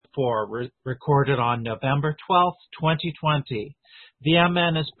4, recorded on November 12th, 2020.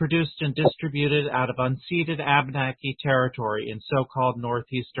 VMN is produced and distributed out of unceded Abenaki territory in so-called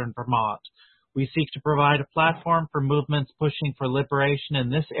northeastern Vermont. We seek to provide a platform for movements pushing for liberation in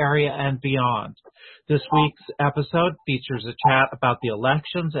this area and beyond. This week's episode features a chat about the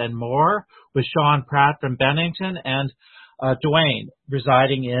elections and more with Shawn Pratt from Bennington and Duane,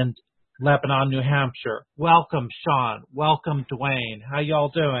 residing in Lebanon, New Hampshire. Welcome, Shawn. Welcome, Duane. How y'all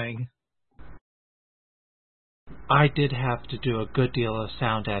doing? I did have to do a good deal of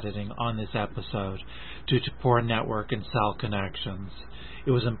sound editing on this episode due to poor network and cell connections.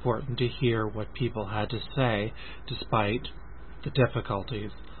 It was important to hear what people had to say despite the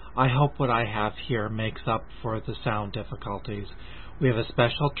difficulties. I hope what I have here makes up for the sound difficulties. We have a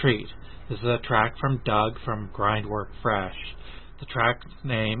special treat. This is a track from Doug from Grindwork Fresh. The track's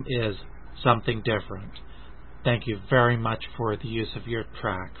name is Something Different. Thank you very much for the use of your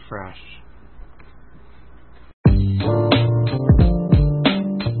track, Fresh.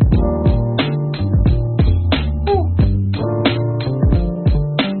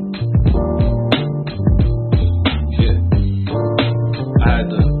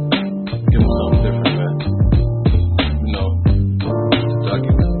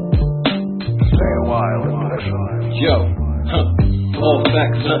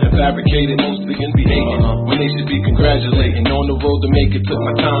 Nothing fabricated, most begin behaving when they should be congratulating. On the road to make it, took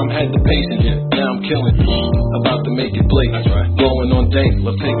my time, had the patience. Now I'm killing, about to make it blatant. That's right. Blowing on dank,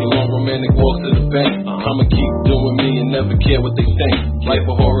 love taking long romantic walks to the bank. I'ma keep doing me and never care what they think. Life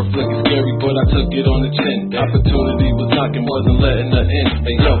a horror flick is scary, but I took it on the chin. Opportunity was knocking, wasn't letting her in.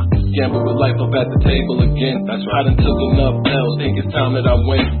 Hey yo, gamble with life up at the table again. That's right. I done took enough L's, think it's time that I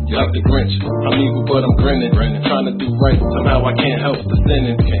win. Like the Grinch, I'm evil but I'm grinning. Trying to do right, somehow I can't help the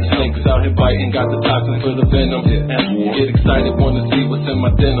sinning. Snakes out here biting, got the toxin for the venom. Get excited, wanna see what's in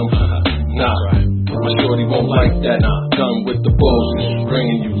my denim. Nah, my shorty won't like that. Done with the bullshit,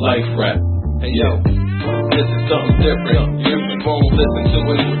 bringing you life rap. Hey yo, this is something different. You won't listen to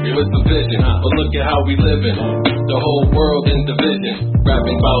it with the vision, but look at how we living. The whole world in division,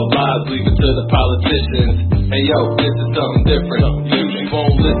 rapping about lies, leave it to the politicians. Hey yo, this is something different. You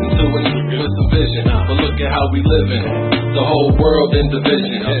won't listen to it with some vision, but look at how we living. The whole world in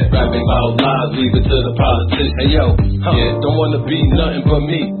division, rapping about lies, leave it to the politicians. Hey yo, don't wanna be nothing but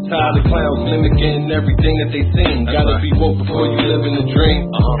me. Tired of clowns mimicking everything that they sing. Gotta be woke before you live in the dream.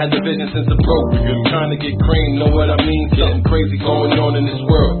 Had the vision since appropriate, trying to get cream, know what I mean? Something crazy going on in this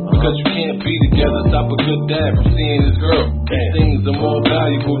world. Because you can't be together, stop a good dad from seeing his girl. Things are more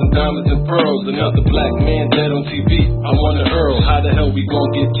valuable than diamonds and pearls. Another black man dead on TV, I wonder Earl, how the hell we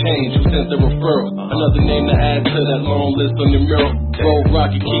gon' get changed? Who sent the referral? Another name to add to that long list on the mural. Roll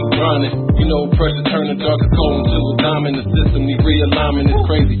rocky, keep grinding. You know pressure turning darkest coal into a diamond. The system need realignment is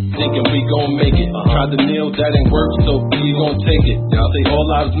crazy. Thinking we gon' make it. Tried to kneel, that ain't work, so we gon' take it. Y'all say all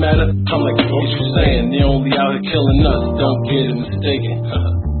lives matter? I'm like, what you saying? They only out here killing us. Don't get it mistaken.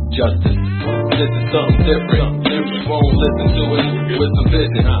 Justice. This is something different. You won't listen to it with some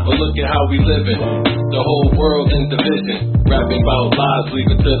vision, but look at how we living. The whole world in division, rapping about lies,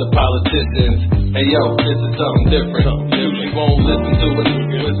 leave it to the politicians. Hey yo, this is something different. You won't listen to it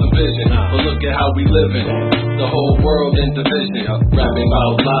with some vision, but look at how we living. The whole world in division, rapping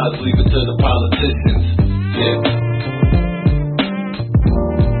about lies, leave it to the politicians. Yeah.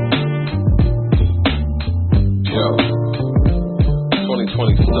 Yo,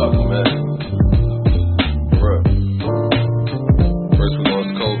 2020 sucks, man. Bruh. First we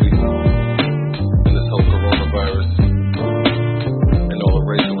lost Kobe, and this whole coronavirus, and all the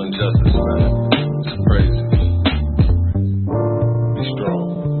racial injustice, man. It's crazy. Be strong.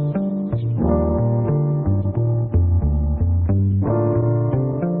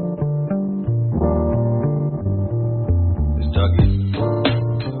 It's Dougie.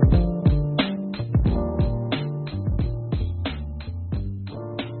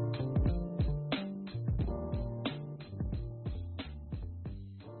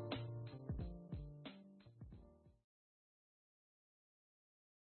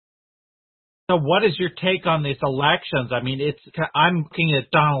 So what is your take on these elections? I mean, I'm looking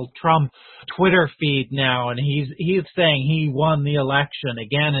at Donald Trump's Twitter feed now, and he's saying he won the election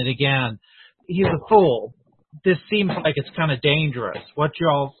again and again. He's a fool. This seems like it's kind of dangerous. What's your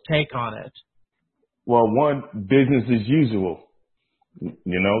all's take on it? Well, one, business as usual. You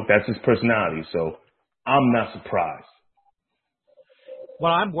know, that's his personality. So I'm not surprised. What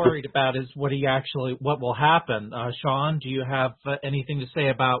I'm worried about is what will happen. Shawn, do you have anything to say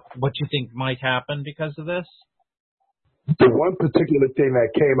about what you think might happen because of this? The one particular thing that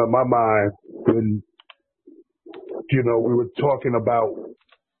came in my mind when, we were talking about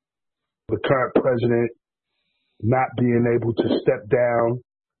the current president not being able to step down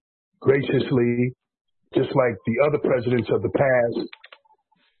graciously, just like the other presidents of the past.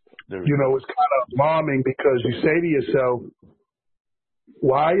 You know, it's kind of alarming because you say to yourself,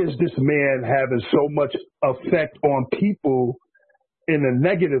 why is this man having so much effect on people in a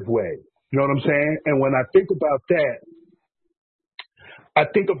negative way? You know what I'm saying? And when I think about that, I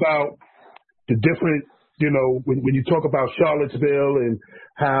think about the different, you know, when you talk about Charlottesville and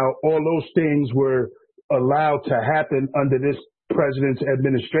how all those things were allowed to happen under this president's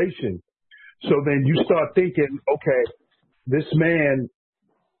administration. So then you start thinking, okay, this man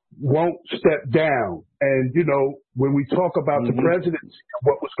won't step down. And, you know, when we talk about the presidency and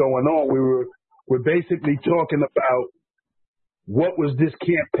what was going on, we're basically talking about what was this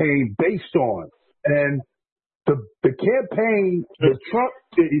campaign based on. And the campaign, the Trump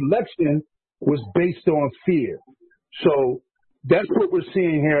election was based on fear. So that's what we're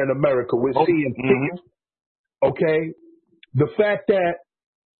seeing here in America. We're seeing fear. Okay? The fact that,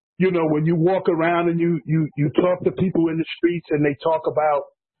 you know, when you walk around and you talk to people in the streets and they talk about,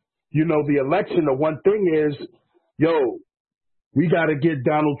 you know, the election, the one thing is, yo, we got to get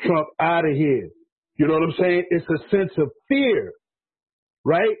Donald Trump out of here. You know what I'm saying? It's a sense of fear,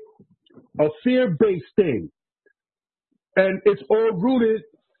 right? A fear-based thing. And it's all rooted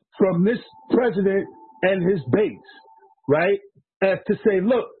from this president and his base, right? As to say,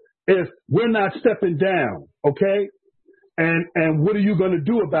 look, if we're not stepping down, okay, and what are you going to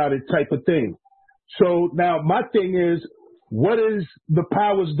do about it type of thing. So now my thing is, what is the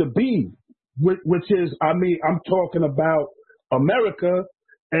powers to be? Which is, I mean, I'm talking about America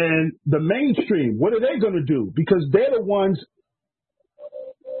and the mainstream. What are they going to do? Because they're the ones.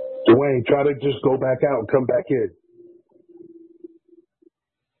 Duane, try to just go back out and come back in.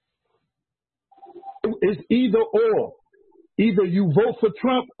 It's either or. Either you vote for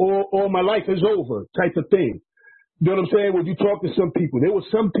Trump or my life is over type of thing. You know what I'm saying? When you talk to some people, there were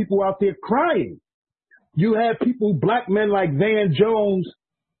some people out there crying. You had people, black men like Van Jones,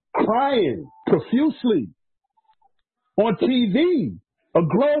 crying profusely on TV. A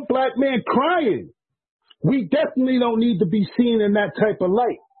grown black man crying. We definitely don't need to be seen in that type of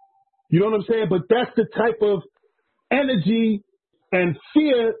light. You know what I'm saying? But that's the type of energy and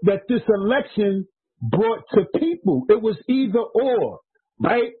fear that this election brought to people. It was either or,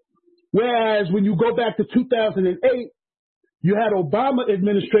 right? Whereas when you go back to 2008, you had Obama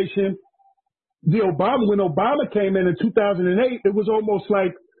administration. When Obama came in 2008, it was almost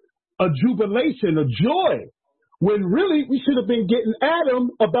like a jubilation, a joy, when really we should have been getting at him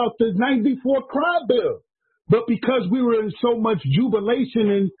about the 94 crime bill. But because we were in so much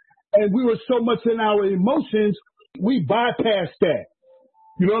jubilation and we were so much in our emotions, we bypassed that.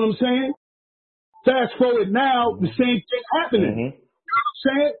 You know what I'm saying? Fast forward now, the same thing happening. You know what I'm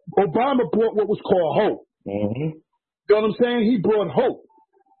saying? Obama brought what was called hope. You know what I'm saying? He brought hope.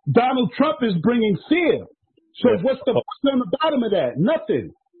 Donald Trump is bringing fear. So what's on the bottom of that?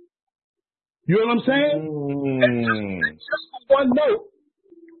 Nothing. You know what I'm saying? And just for one note,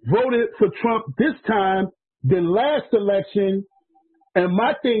 voted for Trump this time than last election. And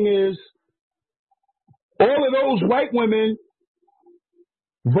my thing is, all of those white women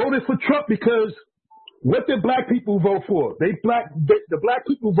voted for Trump because what did black people vote for? The black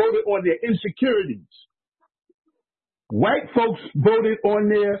people voted on their insecurities. White folks voted on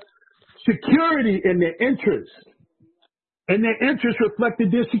their security and their interest. And their interest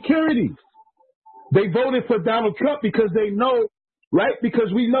reflected their security. They voted for Donald Trump because they know, right?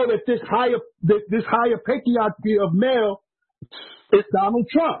 Because we know that this higher patriarchy of male is Donald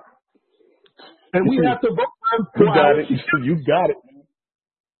Trump. And we have to vote for him. You got it. You got it.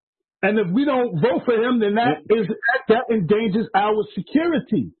 And if we don't vote for him, then that endangers our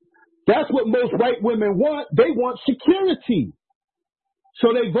security. That's what most white women want. They want security. So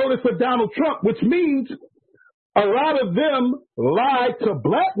they voted for Donald Trump, which means a lot of them lied to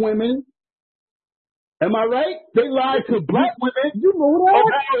black women. Am I right? They lied to black women. You know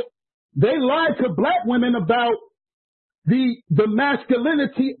that? They lied to black women about the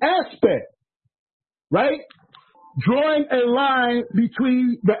masculinity aspect, right? Drawing a line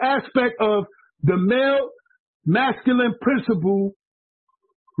between the aspect of the male masculine principle,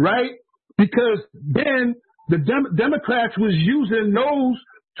 right? Because then the Democrats was using those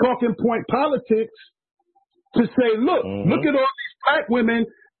talking point politics to say, look at all these black women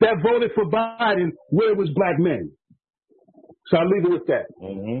that voted for Biden where it was black men. So I'll leave it with that.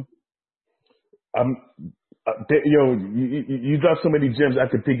 You dropped so many gems I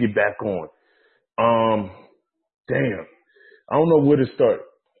could piggyback on. Damn. I don't know where to start.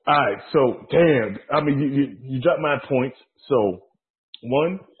 All right. So, damn. I mean, you dropped my points. So,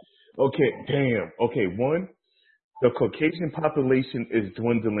 one, Okay, damn. Okay, one, the Caucasian population is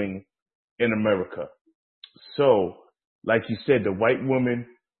dwindling in America. So, like you said, the white women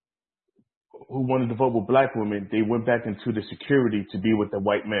who wanted to vote with black women, they went back into the security to be with the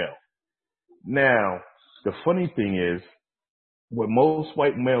white male. Now, the funny thing is, what most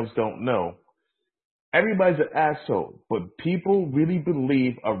white males don't know, everybody's an asshole, but people really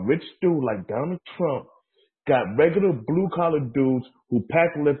believe a rich dude like Donald Trump got regular blue collar dudes who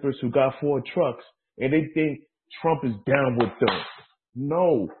pack lippers, who got 4 trucks, and they think Trump is down with them.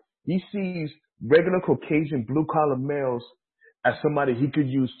 No, he sees regular Caucasian blue collar males as somebody he could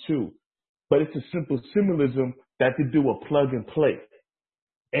use too. But it's a simple symbolism that to do a plug and play.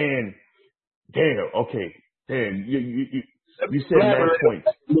 And you said mad points.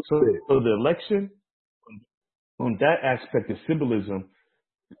 So the election, on that aspect of symbolism,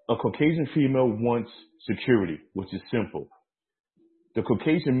 a Caucasian female wants security, which is simple. The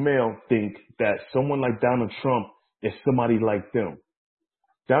Caucasian male think that someone like Donald Trump is somebody like them.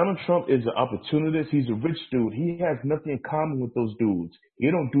 Donald Trump is an opportunist. He's a rich dude. He has nothing in common with those dudes.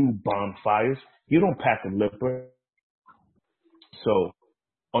 He don't do bonfires. He don't pack a lipper. So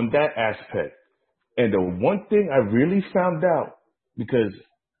on that aspect, and the one thing I really found out, because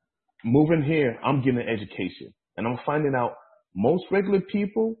moving here, I'm getting an education, and I'm finding out most regular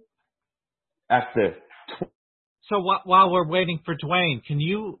people after. So while we're waiting for Duane, can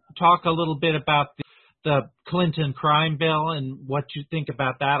you talk a little bit about the Clinton crime bill and what you think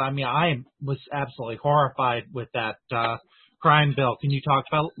about that? I mean, I was absolutely horrified with that crime bill. Can you talk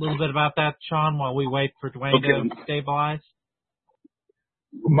a little bit about that, Shawn, while we wait for Duane to stabilize?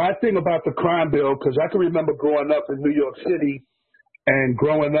 My thing about the crime bill, because I can remember growing up in New York City and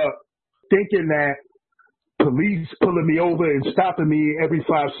growing up thinking that police pulling me over and stopping me every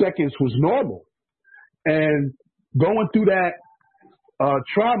 5 seconds was normal. And going through that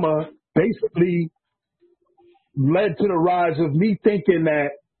trauma basically led to the rise of me thinking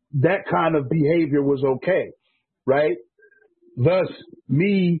that that kind of behavior was okay, right? Thus,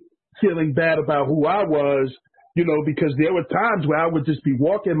 me feeling bad about who I was, you know, because there were times where I would just be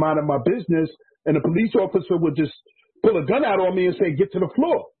walking, minding my business, and a police officer would just pull a gun out on me and say, get to the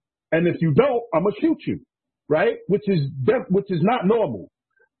floor. And if you don't, I'm going to shoot you, right? Which is not normal.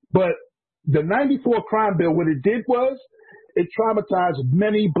 But the 94 crime bill, what it did was it traumatized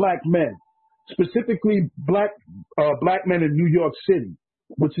many black men, specifically black men in New York City,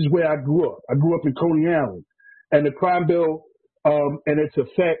 which is where I grew up. I grew up in Coney Island. And the crime bill and its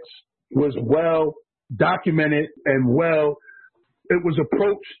effects was well documented and it was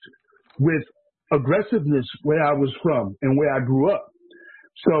approached with aggressiveness where I was from and where I grew up.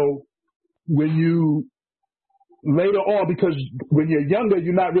 So when you later on, because when you're younger,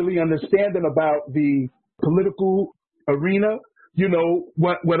 you're not really understanding about the political arena. You know,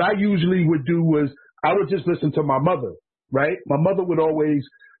 what I usually would do was I would just listen to my mother, right? My mother would always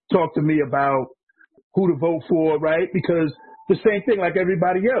talk to me about who to vote for, right? Because the same thing like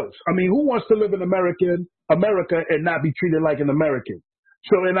everybody else. I mean, who wants to live in America and not be treated like an American?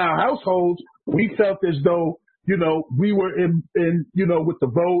 So in our households, we felt as though, you know, we were in you know, with the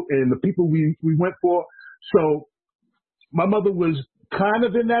vote and the people we went for. So my mother was kind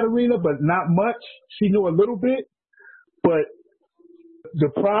of in that arena, but not much. She knew a little bit. But the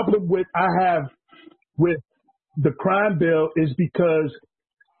problem I have with the crime bill is because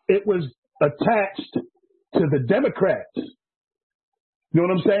it was attached to the Democrats. You know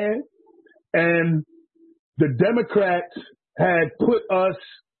what I'm saying? And the Democrats had put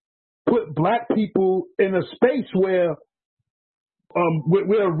black people in a space where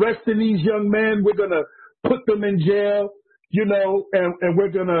we're arresting these young men. We're going to put them in jail, you know, and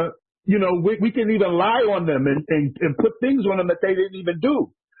we're going to, you know, we can even lie on them and put things on them that they didn't even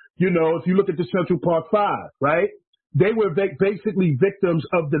do. You know, if you look at the Central Park 5, right? They were basically victims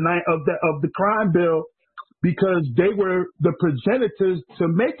of the crime bill because they were the progenitors to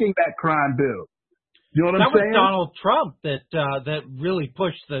making that crime bill. You know what I'm saying? That was Donald Trump that really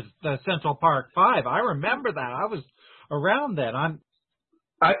pushed the Central Park 5. I remember that. I was around then.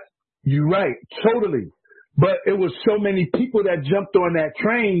 You're right, totally. But it was so many people that jumped on that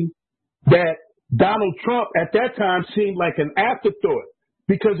train that Donald Trump at that time seemed like an afterthought.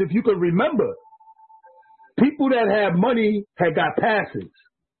 Because if you can remember, people that had money had got passes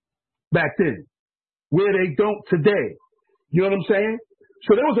back then, where they don't today. You know what I'm saying?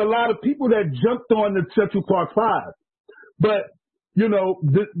 So there was a lot of people that jumped on the Central Park 5. But, you know,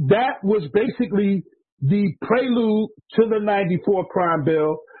 that was basically the prelude to the 94 crime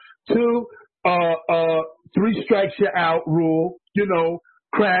bill, to 3 strikes you're out rule, you know,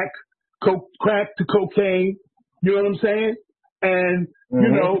 crack to cocaine, you know what I'm saying? And, you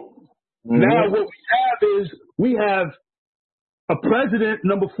know, Now what we have is we have a president,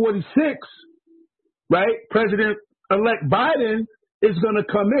 number 46, right? President-elect Biden is going to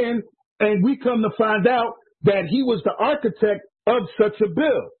come in, and we come to find out that he was the architect of such a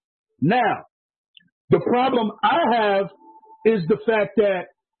bill. Now, the problem I have is the fact that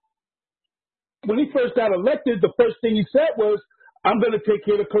when he first got elected, the first thing he said was, I'm going to take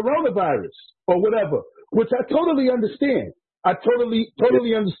care of coronavirus or whatever, which I totally understand. I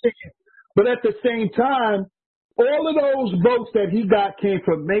totally understand. But at the same time, all of those votes that he got came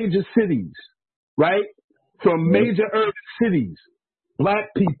from major cities, right? From major urban cities,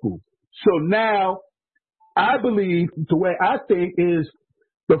 black people. So now I believe the way I think is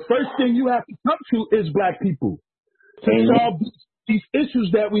the first thing you have to come to is black people to solve these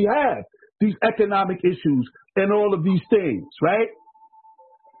issues that we have, these economic issues and all of these things, right?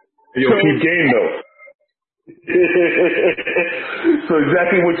 Yo, So, keep game though. So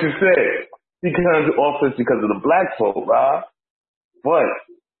exactly what you said. He got into office because of the black vote, Rob. But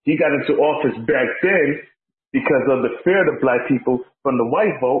he got into office back then because of the fear of the black people from the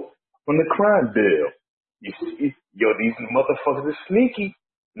white vote from the crime bill. You see, yo, these motherfuckers are sneaky.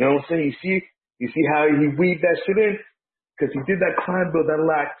 You know what I'm saying? You see how he weaved that shit in? Because he did that crime bill that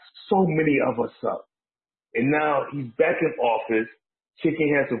locked so many of us up. And now he's back in office,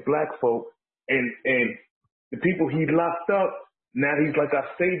 shaking hands with black folk, and the people he locked up, now he's like our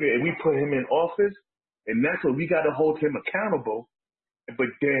savior, and we put him in office, and that's what we got to hold him accountable. But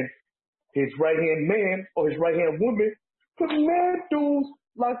then his right-hand man or his right-hand woman put mad dudes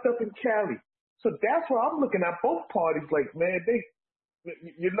locked up in Cali. So that's where I'm looking at both parties like, man, they,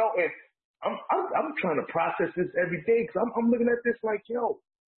 you know, and I'm trying to process this every day because I'm looking at this like, yo,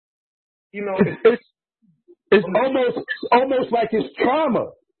 you know, it's almost like it's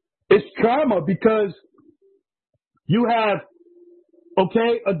trauma. It's trauma because you have,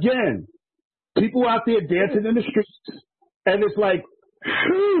 okay, again, people out there dancing in the streets, and it's like,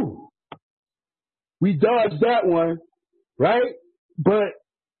 phew, we dodged that one, right? But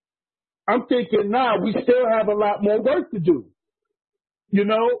I'm thinking now we still have a lot more work to do. You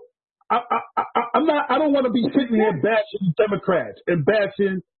know, I don't want to be sitting here bashing Democrats and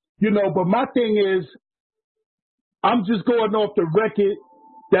bashing, you know, but my thing is, I'm just going off the record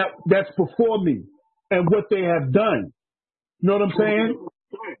that's before me and what they have done. You know what I'm saying?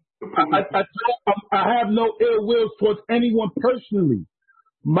 I have no ill will towards anyone personally.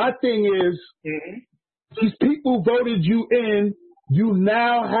 My thing is, these people voted you in. You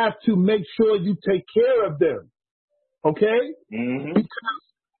now have to make sure you take care of them. Okay? Because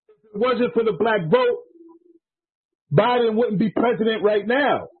if it wasn't for the black vote, Biden wouldn't be president right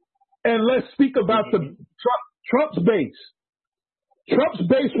now. And let's speak about the Trump's base. Trump's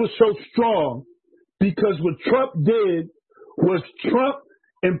base was so strong because what Trump did was Trump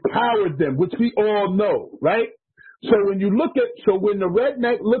empowered them, which we all know, right? So when you look at, so when the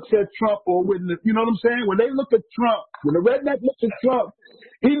redneck looks at Trump, or when the, you know what I'm saying? When they look at Trump, when the redneck looks at Trump,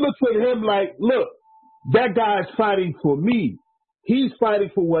 he looks at him like, look, that guy's fighting for me. He's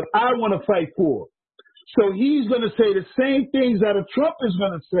fighting for what I want to fight for. So he's going to say the same things that a Trump is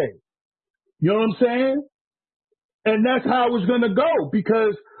going to say. You know what I'm saying? And that's how it's going to go,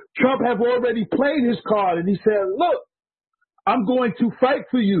 because Trump have already played his card, and he said, look, I'm going to fight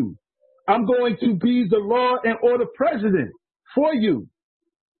for you. I'm going to be the law and order president for you.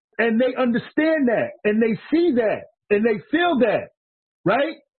 And they understand that, and they see that, and they feel that,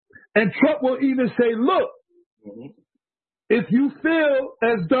 right? And Trump will even say, look, if you feel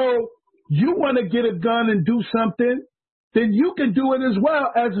as though you want to get a gun and do something, then you can do it as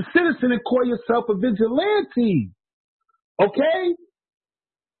well as a citizen and call yourself a vigilante. Okay?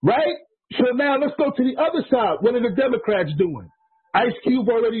 Right? So now let's go to the other side. What are the Democrats doing? Ice Cube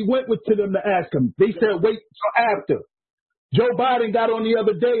already went to them to ask them. They said, wait till after. Joe Biden got on the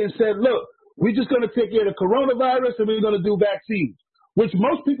other day and said, look, we're just going to take care of the coronavirus and we're going to do vaccines, which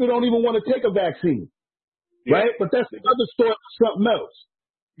most people don't even want to take a vaccine. Right? But that's another story for something else.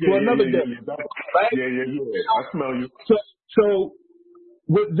 For another day. Right? Yeah. I smell you. So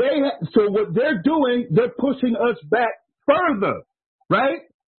what they're doing, they're pushing us back further. Right?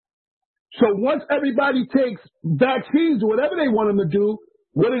 So once everybody takes vaccines or whatever they want them to do,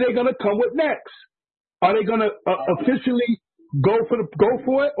 what are they going to come with next? Are they going to officially go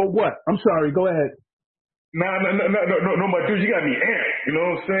for it or what? I'm sorry. Go ahead. No, my dude, you got me amped. You know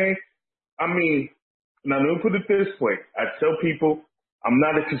what I'm saying? I mean, now let me put it this way. I tell people I'm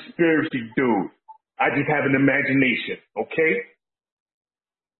not a conspiracy dude. I just have an imagination. Okay?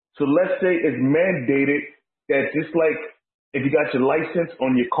 So let's say it's mandated that just like if you got your license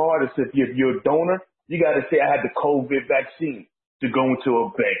on your card, it says if you're a donor, you got to say I had the COVID vaccine to go into a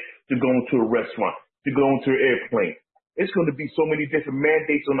bank, to go into a restaurant, to go into an airplane. It's going to be so many different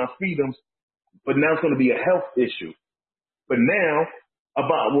mandates on our freedoms, but now it's going to be a health issue. But now,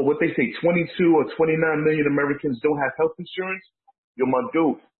 about what they say, 22 or 29 million Americans don't have health insurance. Yo, my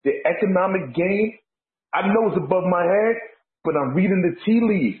dude, the economic gain, I know it's above my head, but I'm reading the tea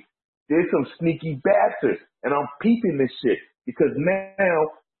leaves. There's some sneaky bastards, and I'm peeping this shit because now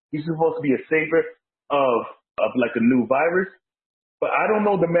he's supposed to be a savior of like a new virus. But I don't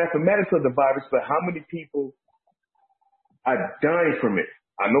know the mathematics of the virus, but how many people are dying from it?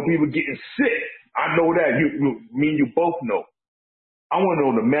 I know people getting sick. I know that. Me and you both know. I want to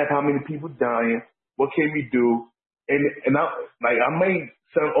know the math, how many people dying, what can we do? And I may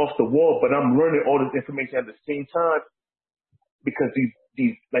sound off the wall, but I'm learning all this information at the same time because these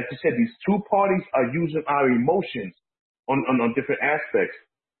like you said, these two parties are using our emotions on different aspects.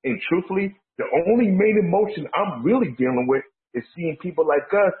 And truthfully, the only main emotion I'm really dealing with is seeing people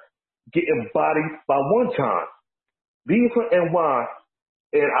like us getting bodied by one time. Being from NY,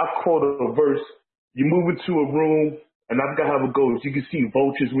 and I quote a verse, you move into a room, and I've got how it goes. You can see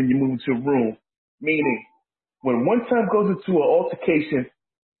vultures when you move into a room. Meaning, when one time goes into an altercation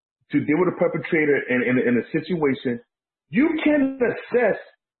to deal with a perpetrator in a situation, you can assess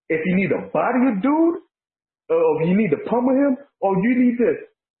if you need to body a dude, or if you need to pummel him, or you need to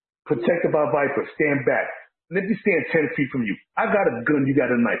protect by Viper, stand back. Let me stand 10 feet from you. I got a gun, you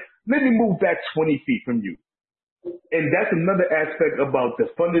got a knife. Let me move back 20 feet from you. And that's another aspect about the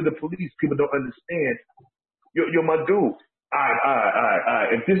funding of the police people don't understand. You're my dude. All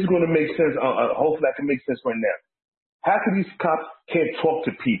right. If this is going to make sense, hopefully I can make sense right now. Half of these cops can't talk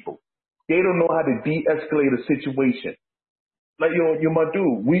to people. They don't know how to de-escalate a situation. Like, you're my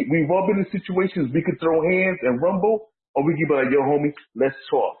dude. We've all been in situations we could throw hands and rumble, or we could be like, yo, homie, let's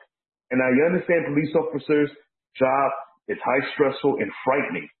talk. And I understand police officers' job is high stressful and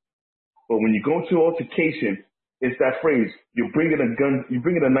frightening. But when you go to an altercation, it's that phrase, you're bringing a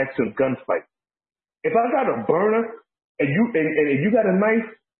knife to a gunfight. If I got a burner and you got a knife,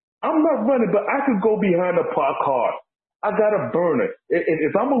 I'm not running, but I could go behind a parked car. I got a burner.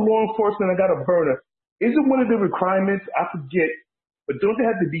 If I'm a law enforcement, I got a burner. Isn't one of the requirements, I forget, but don't they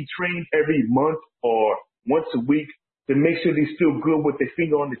have to be trained every month or once a week to make sure they're still good with their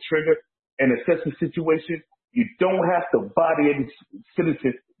finger on the trigger and assess the situation? You don't have to body every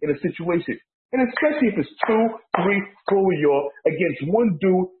citizen in a situation. And especially if it's 2, 3, 4 of y'all against one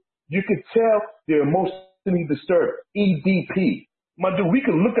dude, you can tell they're emotionally disturbed. EDP. My dude, we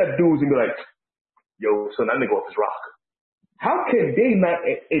can look at dudes and be like, yo, son, that nigga off his rock. How can they not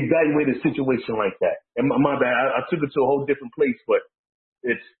evaluate a situation like that? And my bad, I took it to a whole different place, but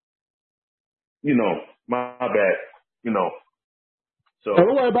it's, my bad, So,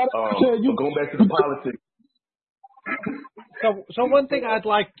 don't worry about it. So going back to the politics. So one thing I'd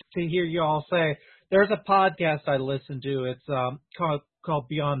like to hear you all say, there's a podcast I listen to. It's called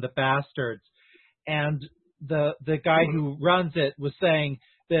Beyond the Bastards. And the guy who runs it was saying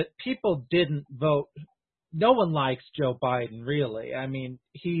that people didn't vote. No one likes Joe Biden, really. I mean,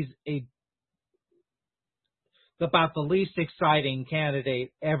 he's about the least exciting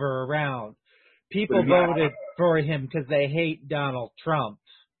candidate ever around. People voted for him because they hate Donald Trump.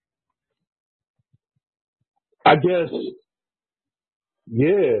 I guess,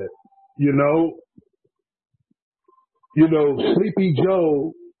 yeah, Sleepy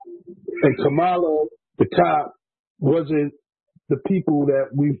Joe and Kamala, the cop, wasn't the people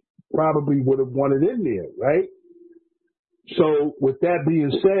that we probably would have wanted in there, right? So with that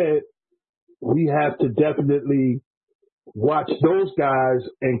being said, we have to definitely watch those guys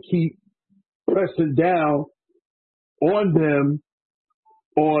and keep pressing down on them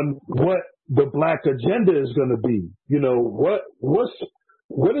on what the black agenda is going to be.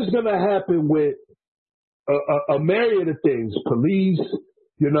 What is going to happen with a myriad of things? Police,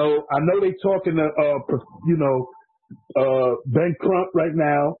 I know they talking to, Ben Crump right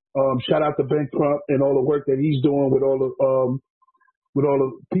now. Shout out to Ben Crump and all the work that he's doing with all the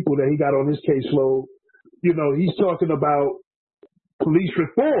people that he got on his caseload. He's talking about police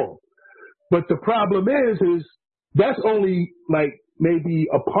reform. But the problem is that's only like maybe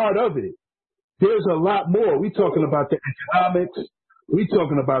a part of it. There's a lot more. We're talking about the economics. We're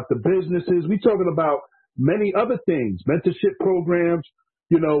talking about the businesses. We're talking about many other things, mentorship programs,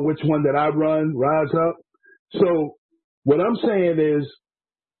 which one that I run, Rise Up. So what I'm saying is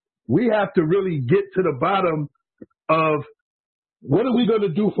we have to really get to the bottom of what are we going to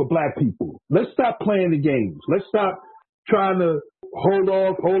do for black people? Let's stop playing the games. Let's stop trying to hold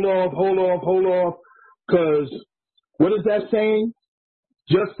off. Because what is that saying?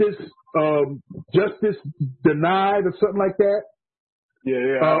 Justice denied or something like that.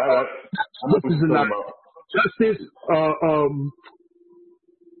 Justice denied. Justice,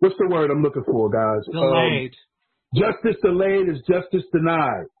 what's the word I'm looking for, guys? Delayed. Justice delayed is justice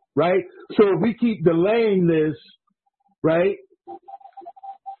denied, right? So if we keep delaying this, right?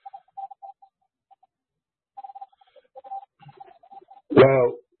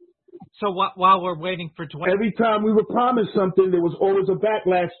 Well, so while we're waiting for Duane, every time we were promised something, there was always a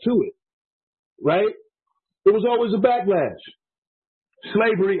backlash to it, right? There was always a backlash.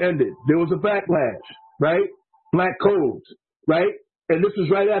 Slavery ended. There was a backlash, right? Black codes, right? And this was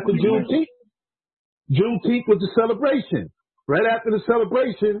right after Juneteenth. Juneteenth was the celebration. Right after the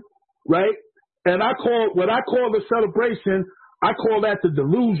celebration, right? And what I call the celebration, I call that the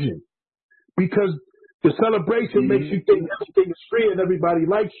delusion. Because the celebration makes you think everything is free and everybody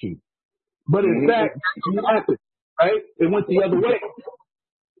likes you. But in fact, it happened, right? It went the other way.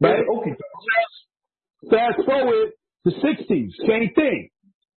 Right? Okay. Fast forward to 60s, same thing.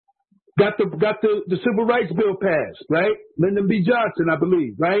 Got the Civil Rights Bill passed, right? Lyndon B. Johnson, I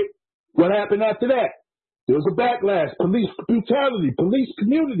believe, right? What happened after that? There was a backlash, police brutality, police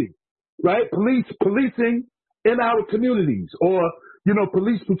community, right? Policing in our communities, or,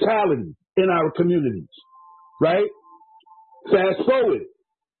 police brutality in our communities, right? Fast forward,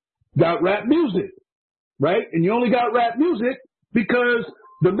 got rap music, right? And you only got rap music because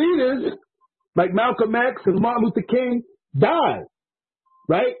the leaders, like Malcolm X and Martin Luther King, died,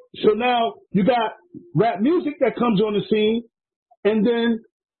 right? So now you got rap music that comes on the scene, and then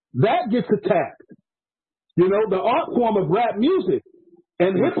that gets attacked. The art form of rap music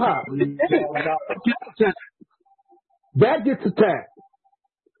and hip hop, that gets attacked.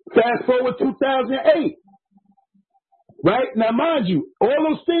 Fast forward 2008, right? Now, mind you, all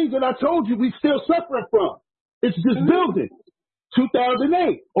those things that I told you, we still suffering from. It's just building.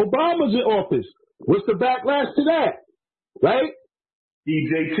 2008, Obama's in office. What's the backlash to that? Right?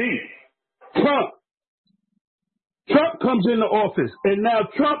 EJT. Trump comes into office, and now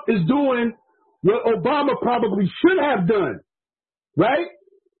Trump is doing what Obama probably should have done, right?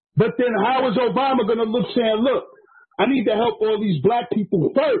 But then how is Obama going to look saying, look, I need to help all these black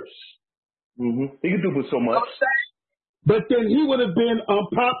people first? Mm-hmm. He can do so much. But then he would have been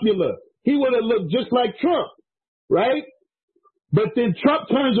unpopular. He would have looked just like Trump, right? But then Trump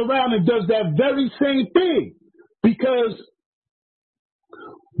turns around and does that very same thing. Because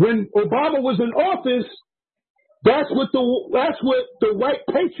when Obama was in office, that's what the white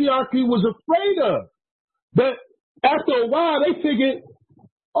patriarchy was afraid of. But after a while, they figured,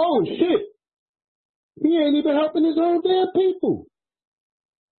 oh shit, he ain't even helping his own damn people.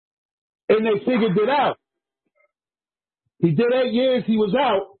 And they figured it out. He did 8 years, he was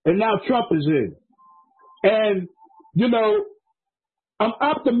out, and now Trump is in. And, I'm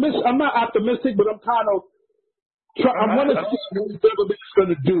optimistic. I'm not optimistic, but I want to see what the government is going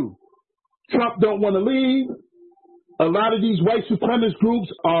to do. Trump don't want to leave. A lot of these white supremacist groups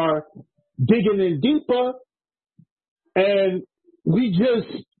are digging in deeper, and we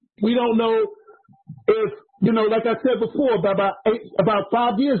don't know if, like I said before, about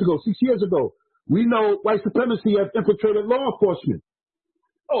 5 years ago, 6 years ago, we know white supremacy has infiltrated law enforcement.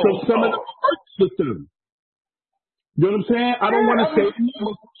 So some of them works with them. You know what I'm saying? I don't want to say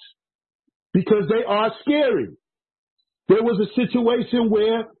names because they are scary. There was a situation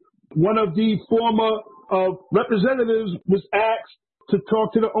where one of the former representatives was asked to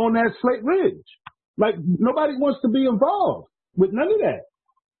talk to the owner at Slate Ridge. Like, nobody wants to be involved with none of that,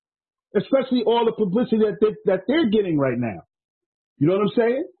 especially all the publicity that they're getting right now. You know what I'm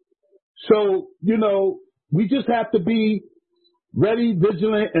saying? So, we just have to be ready,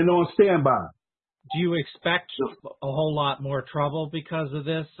 vigilant, and on standby. Do you expect a whole lot more trouble because of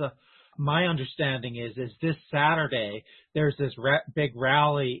this? My understanding is this Saturday, there's this big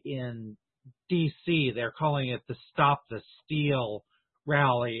rally in D.C. They're calling it the Stop the Steal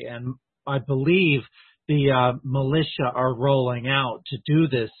rally. And I believe the militia are rolling out to do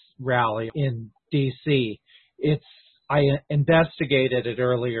this rally in D.C. I investigated it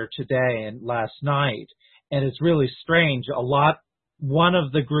earlier today and last night, and it's really strange. One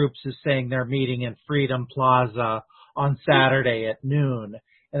of the groups is saying they're meeting in Freedom Plaza on Saturday at noon,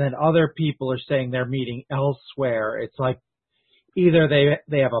 and then other people are saying they're meeting elsewhere. It's like either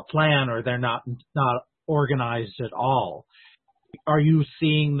they have a plan or they're not organized at all. Are you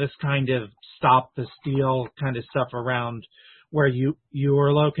seeing this kind of Stop the Steal kind of stuff around where you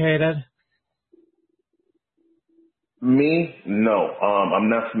are located? Me, no. I'm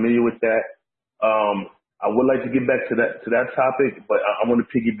not familiar with that. I would like to get back to that topic, but I want to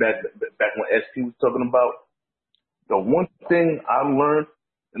piggyback back on what SP was talking about. The one thing I learned,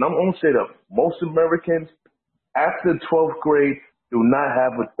 and I'm going to say that most Americans after 12th grade do not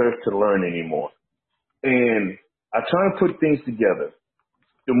have a thirst to learn anymore. And I try and put things together.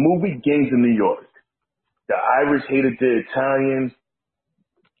 The movie Gangs in New York. The Irish hated the Italians.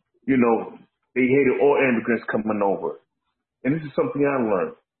 You know, they hated all immigrants coming over. And this is something I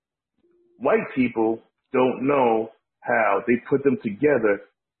learned. White people don't know how they put them together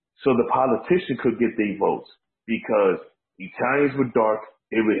so the politician could get their votes, because Italians were dark,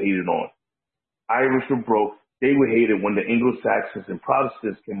 they were hated on. Irish were broke, they were hated when the Anglo-Saxons and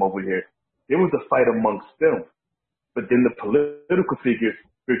Protestants came over here. There was a fight amongst them. But then the political figures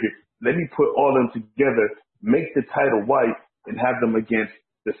figured, let me put all of them together, make the title white, and have them against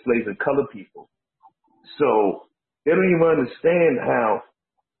the slaves and colored people. So they don't even understand how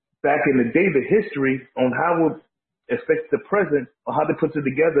back in the day, the history on how it affects the present, or how they put them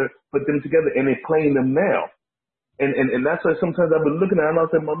together, and they're playing them now. And that's why sometimes I've been looking at it and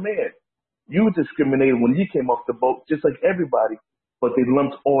I'll say, my man, you discriminated when you came off the boat, just like everybody, but they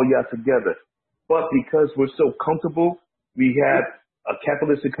lumped all y'all together. But because we're so comfortable, we have a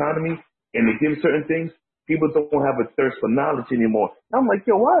capitalist economy, and they give certain things, people don't have a thirst for knowledge anymore. I'm like,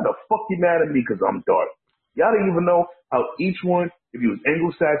 yo, why the fuck you mad at me because I'm dark? Y'all don't even know how each one, if you was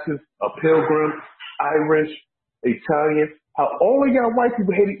Anglo-Saxon, a Pilgrim, Irish, Italian, how all of y'all white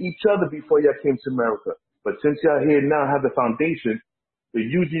people hated each other before y'all came to America. But since y'all here now have the foundation, they're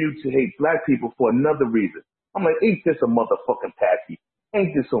using you to hate black people for another reason. I'm like, ain't this a motherfucking patsy?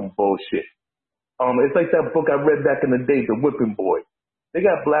 Ain't this some bullshit? It's like that book I read back in the day, The Whipping Boy. They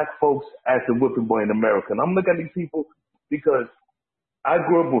got black folks as the whipping boy in America. And I'm looking at these people because I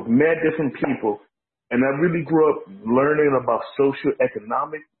grew up with mad different people, and I really grew up learning about social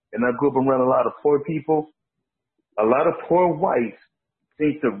economic, and I grew up around a lot of poor people. A lot of poor whites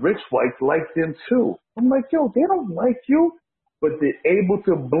think the rich whites like them too. I'm like, yo, they don't like you, but they're able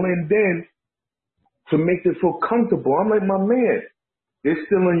to blend in to make them feel comfortable. I'm like, my man, they're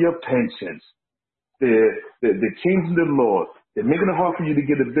stealing your pensions. They're changing the laws. They're making it hard for you to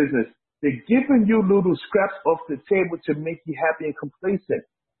get a business. They're giving you little scraps off the table to make you happy and complacent.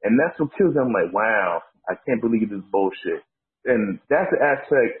 And that's what kills them. I'm like, wow, I can't believe this bullshit. And that's the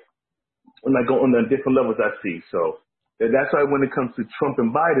aspect when I go on the different levels I see. So that's why when it comes to Trump and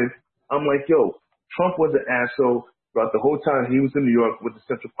Biden, I'm like, yo, Trump was an asshole throughout the whole time he was in New York with the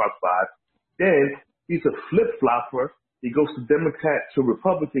Central Park Five. Then he's a flip-flopper. He goes to Democrat to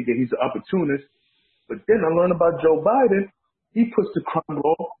Republican, and he's an opportunist. But then I learned about Joe Biden. He puts the crime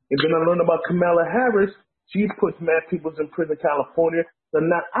law. And then I learned about Kamala Harris. She puts mad people in prison in California. So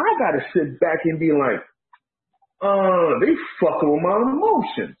now I got to sit back and be like, they fucking with my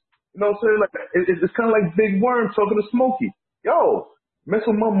emotions. You know what I'm saying? Like, it's kind of like Big Worm talking to Smokey. Yo, mess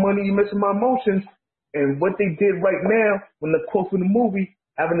with my money, you mess with my emotions. And what they did right now, when the quote from the movie,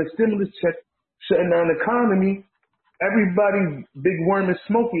 having a stimulus check, shutting down the economy, everybody, Big Worm and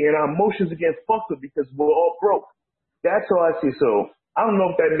Smokey, and our emotions are getting fucked up because we're all broke. That's how I see. So I don't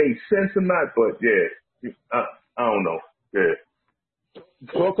know if that makes sense or not, but yeah, I don't know. Yeah.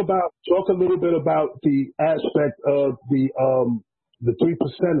 Talk a little bit about the aspect of the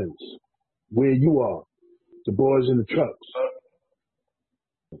 3%ers, where you are, the boys in the trucks.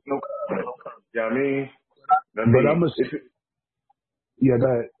 No, yeah, I mean, but I'm yeah, go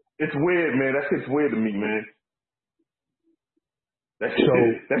ahead. It's weird, man. That shit's weird to me, man. That shit is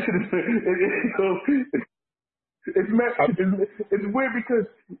it's weird because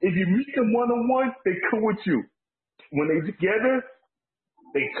if you meet them one-on-one, they cool with you. When they together,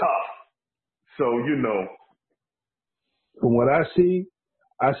 they tough. So, you know. From what I see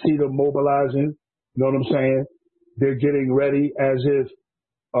them mobilizing. You know what I'm saying? They're getting ready as if,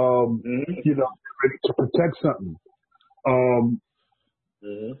 you know, ready to protect something.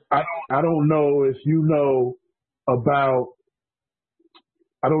 I don't know if you know about,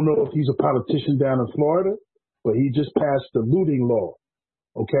 I don't know if he's a politician down in Florida, but he just passed the looting law,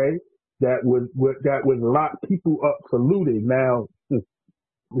 okay? That would lock people up for looting. Now,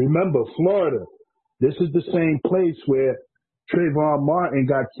 remember, Florida, this is the same place where Trayvon Martin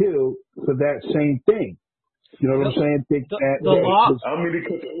got killed for that same thing. You know what I'm saying?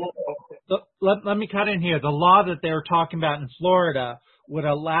 Let me cut in here. The law that they were talking about in Florida would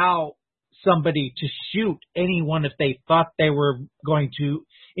allow somebody to shoot anyone if they thought they were going to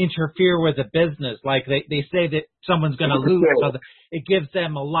interfere with a business. Like they say that someone's going to loot, so it gives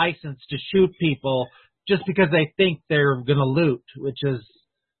them a license to shoot people just because they think they're going to loot, which is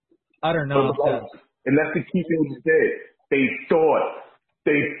utter nonsense. And that's the key thing you said. They thought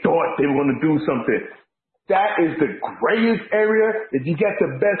they were going to do something. That is the grayest area. If you get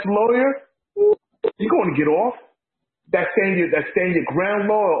the best lawyer, you're going to get off. That's saying your ground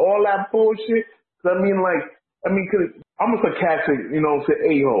law and all that bullshit. So cause I'm a sarcastic, say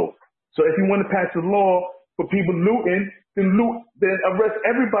a-hole. So if you want to pass a law for people looting, then arrest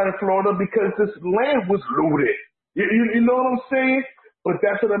everybody in Florida because this land was looted. You know what I'm saying? But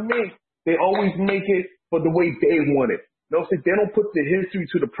that's what I mean. They always make it for the way they want it. You know what I'm saying? They don't put the history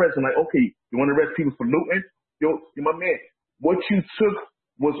to the present. Like, okay, you want to arrest people for looting? Yo, you're my man. What you took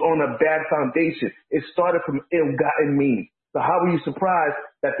was on a bad foundation. It started from ill-gotten means. So how are you surprised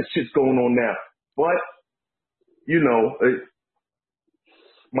that the shit's going on now? But,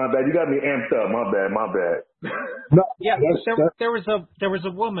 my bad. You got me amped up. My bad. No, Yeah, there was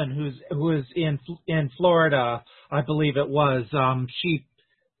a woman who was in Florida, I believe it was. She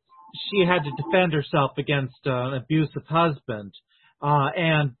had to defend herself against an abusive husband,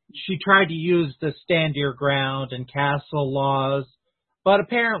 and she tried to use the stand your ground and castle laws, but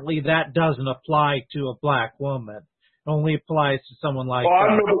apparently that doesn't apply to a black woman. It only applies to someone like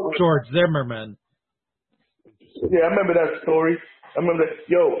George Zimmerman. Yeah, I remember that story. I remember that.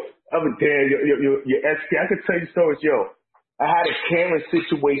 Yo, I was there. Your SP. I could tell you stories. Yo, I had a Karen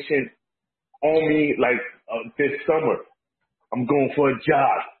situation on me this summer. I'm going for a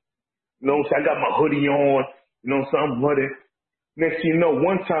job. So I got my hoodie on. So I'm running. Next thing you know,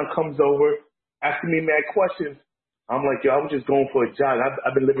 one time comes over asking me mad questions. I'm like, yo, I'm just going for a job.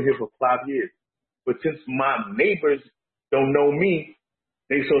 I've been living here for 5 years. But since my neighbors don't know me,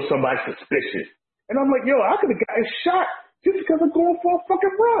 they saw somebody suspicious. And I'm like, yo, I could have gotten shot just because I'm going for a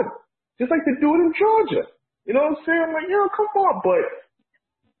fucking run. Just like the dude in Georgia. You know what I'm saying? I'm like, yo, come on. But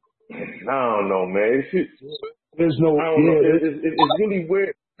I don't know, man. There's no. I don't know. It's really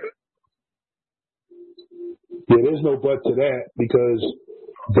weird. Yeah, there's no but to that because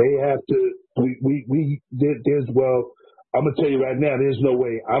they have to. I'm gonna tell you right now. There's no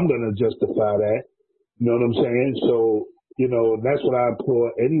way I'm gonna justify that. You know what I'm saying? So that's what I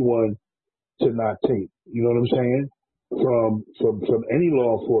implore anyone to not take. You know what I'm saying? From any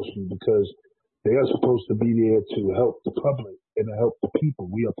law enforcement because they are supposed to be there to help the public and to help the people.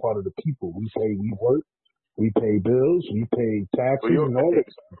 We are part of the people. We work, we pay bills, we pay taxes and all that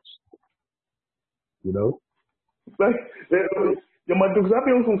stuff. Like, yo, my dudes, I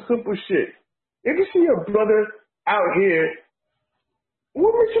be on some simple shit. If you see your brother out here,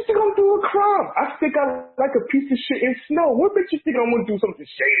 what makes you think I'm doing a crime? I stick out like a piece of shit in snow. What makes you think I'm gonna do something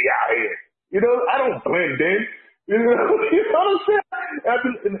shady out here? I don't blend in. You know what I'm saying?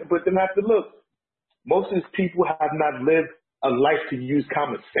 But then I have to look. Most of these people have not lived a life to use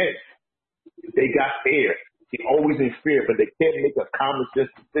common sense. They got fear. They're always in fear, but they can't make a common sense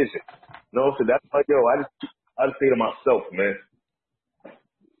decision. So that's why, yo, I just say to myself, man.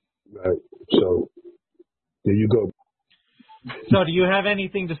 Right. So there you go. So do you have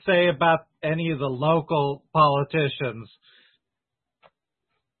anything to say about any of the local politicians?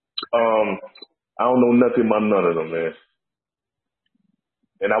 I don't know nothing about none of them, man.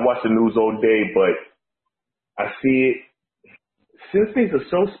 And I watch the news all day, but I see it. Since things are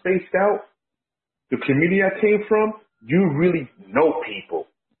so spaced out, the community I came from, you really know people.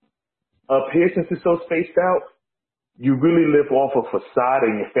 Up here, since it's so spaced out, you really live off a facade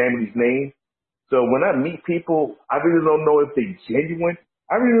and your family's name. So when I meet people, I really don't know if they're genuine.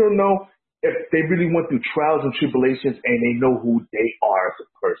 I really don't know if they really went through trials and tribulations and they know who they are as a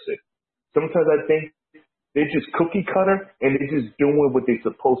person. Sometimes I think they're just cookie cutter and they're just doing what they're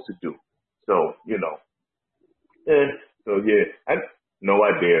supposed to do. So, I no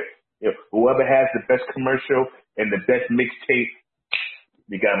idea. Whoever has the best commercial and the best mixtape,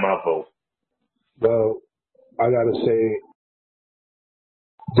 you got my vote. Well, I gotta say,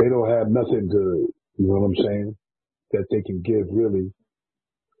 they don't have nothing good. You know what I'm saying? That they can give really.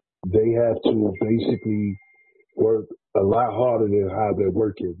 They have to basically work a lot harder than how they're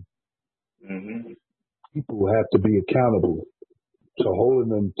working. Mm-hmm. People have to be accountable to holding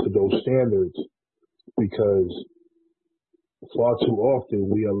them to those standards because far too often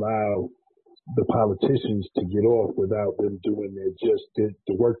we allow the politicians to get off without them doing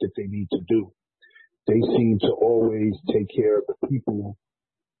the work that they need to do. They seem to always take care of the people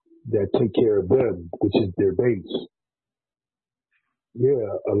that take care of them, which is their base.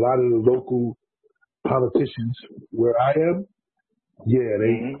 Yeah, a lot of the local politicians where I am,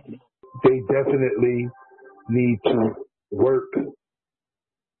 they definitely need to work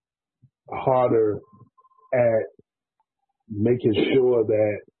harder at making sure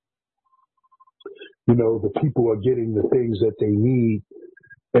that, the people are getting the things that they need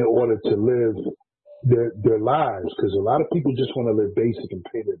in order to live their lives. Because a lot of people just want to live basic and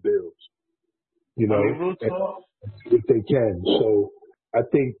pay their bills, if they can. So I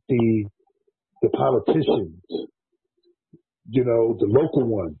think the politicians, the local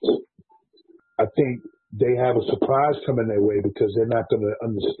ones, I think they have a surprise coming their way because they're not going to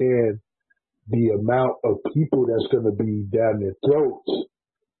understand the amount of people that's going to be down their throats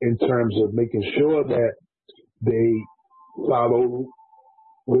in terms of making sure that they follow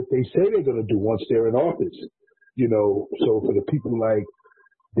what they say they're going to do once they're in office. You know, so for the people like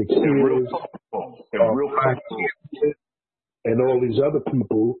Dick Sears, and all these other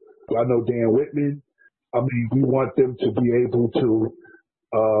people, I know Dan Whitman, I mean, we want them to be able to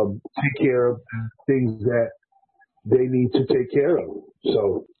take care of things that they need to take care of.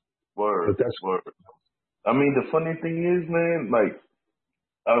 So, Word. I mean, the funny thing is, man, like,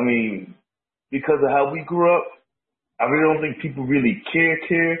 I mean, because of how we grew up, I really don't think people really care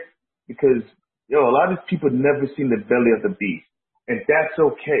because, a lot of these people never seen the belly of the beast. And that's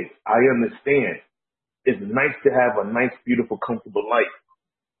okay. I understand. It's nice to have a nice, beautiful, comfortable life.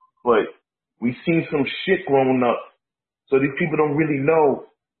 But we've seen some shit growing up. So these people don't really know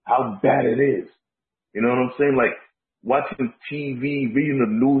how bad it is. You know what I'm saying? Like watching TV, reading the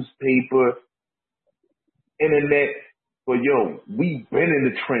newspaper, internet. But we've been in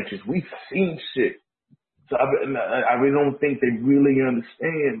the trenches. We've seen shit. So I really don't think they really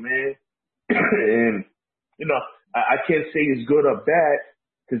understand, man. And, I can't say it's good or bad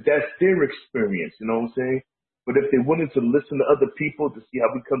because that's their experience, you know what I'm saying? But if they're willing to listen to other people to see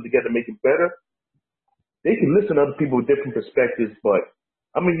how we come together and make it better, they can listen to other people with different perspectives. But,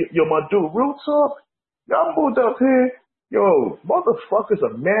 I mean, my dude, real talk, y'all moved up here. Motherfuckers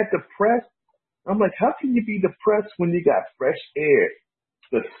are mad depressed. I'm like, how can you be depressed when you got fresh air,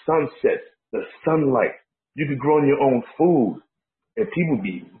 the sunset, the sunlight? You could grow your own food, and people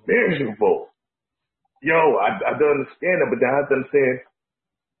be miserable. I don't understand that, but then I have to understand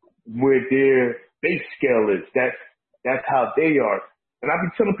where their base scale is. That's how they are. And I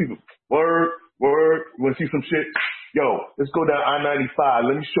be telling people, word, you want to see some shit? Let's go down I-95.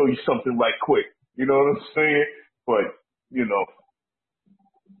 Let me show you something right quick. You know what I'm saying? But, it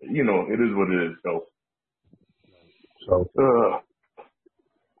is what it is, though. So,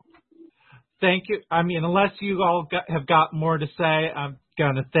 thank you. I mean, unless you all have got more to say, I'm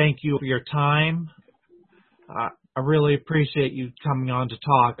going to thank you for your time. I really appreciate you coming on to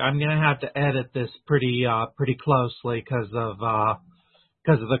talk. I'm going to have to edit this pretty closely because of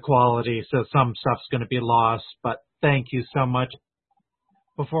the quality, so some stuff's going to be lost. But thank you so much.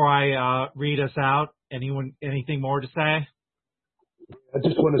 Before I read us out, anything more to say? I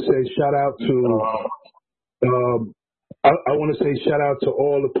just want to say shout out to I want to say shout out to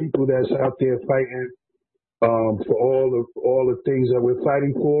all the people that's out there fighting for all the things that we're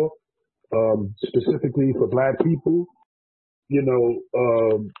fighting for, specifically for Black people.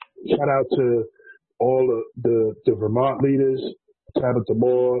 Shout out to all the Vermont leaders, Tabitha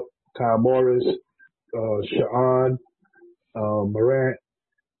Moore, Kyle Morris, Shawn Morant,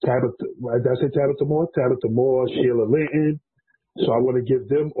 did I say Tabitha Moore? Tabitha Moore, Sheila Linton. So I want to give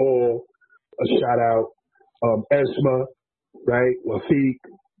them all a shout out. Esma, right? Lafiq,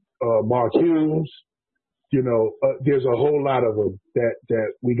 Mark Hughes. There's a whole lot of them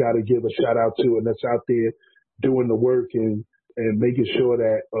that we got to give a shout out to, and that's out there doing the work and making sure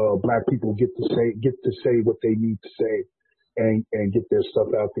that Black people get to say what they need to say and get their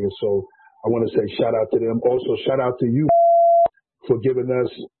stuff out there. So I want to say shout out to them. Also, shout out to you for giving us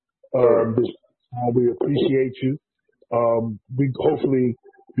this. We appreciate you. Hopefully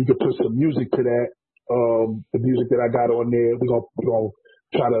we could put some music to that. The music that I got on there, we're gonna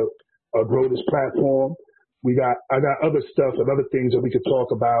try to grow this platform. I got other stuff and other things that we could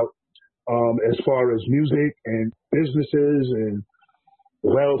talk about as far as music and businesses and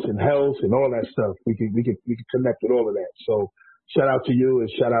wealth and health and all that stuff. We can connect with all of that. So shout out to you and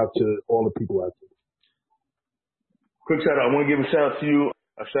shout out to all the people out there. Quick shout out. I want to give a shout out to you.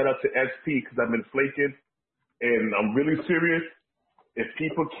 A shout out to SP because I've been flaking and I'm really serious. If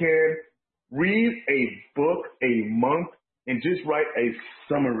people can read a book a month and just write a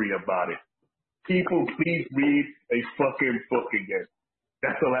summary about it. People, please read a fucking book again.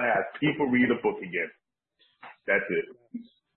 That's all I ask. People read a book again. That's it.